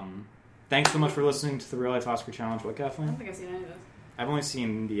 Thanks so much for listening to the Real Life Oscar Challenge. What, I Kathleen? don't think I've seen any of those. I've only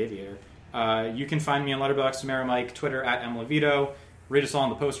seen The Aviator. You can find me on Letterboxd, Samara Mike, Twitter @MLevito. Read us all on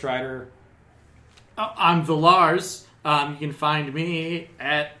the Post Rider. I'm the Lars. You can find me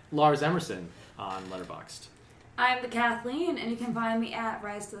at Lars Emerson on Letterboxd. I'm the Kathleen, and you can find me at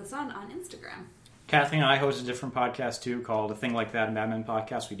Rise to the Sun on Instagram. Kathleen and I host a different podcast too called A Thing Like That, a Mad Men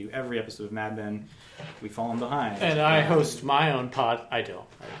podcast. We do every episode of Mad Men. We fall behind. And I host my own pod. I don't.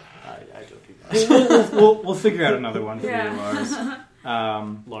 I don't do that. we'll figure out another one for you, Lars.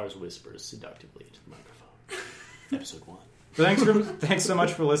 Lars whispers seductively into the microphone. Episode 1. But thanks so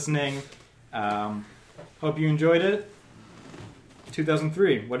much for listening. Hope you enjoyed it.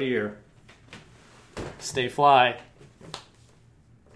 2003. What a year. Stay fly.